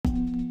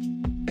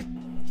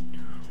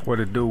What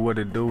it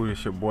do,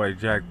 it's your boy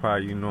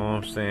Jackpot, you know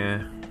what I'm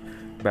saying?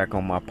 Back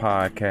on my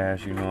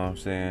podcast, you know what I'm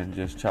saying?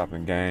 Just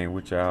chopping game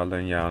with y'all,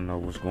 letting y'all know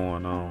what's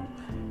going on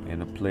in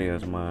the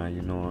players' mind,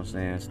 you know what I'm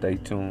saying? Stay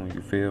tuned,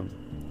 you feel me?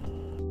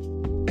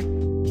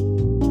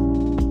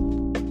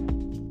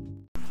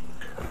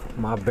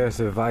 My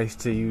best advice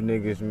to you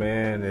niggas,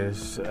 man,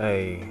 is,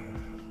 hey,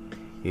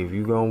 if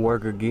you gonna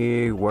work a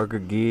gig, work a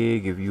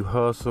gig. If you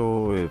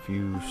hustle, if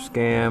you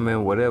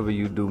scamming, whatever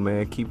you do,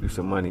 man, keep you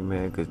some money,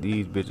 man, because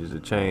these bitches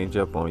will change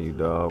up on you,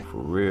 dog, for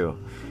real.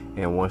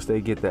 And once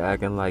they get to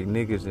acting like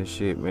niggas and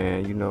shit,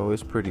 man, you know,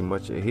 it's pretty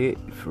much a hit,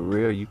 for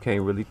real. You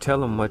can't really tell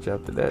them much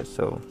after that,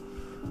 so.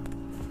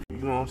 You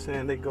know what I'm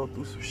saying? They go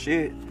through some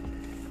shit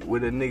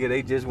with a nigga.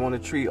 They just want to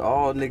treat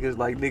all niggas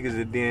like niggas,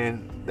 and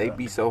then they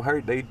be so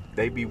hurt, they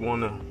be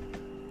want to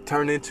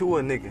turn into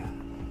a nigga.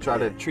 Try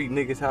to treat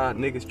niggas how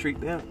niggas treat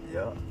them.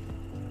 Yeah.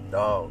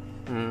 Dog.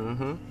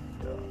 Mm-hmm.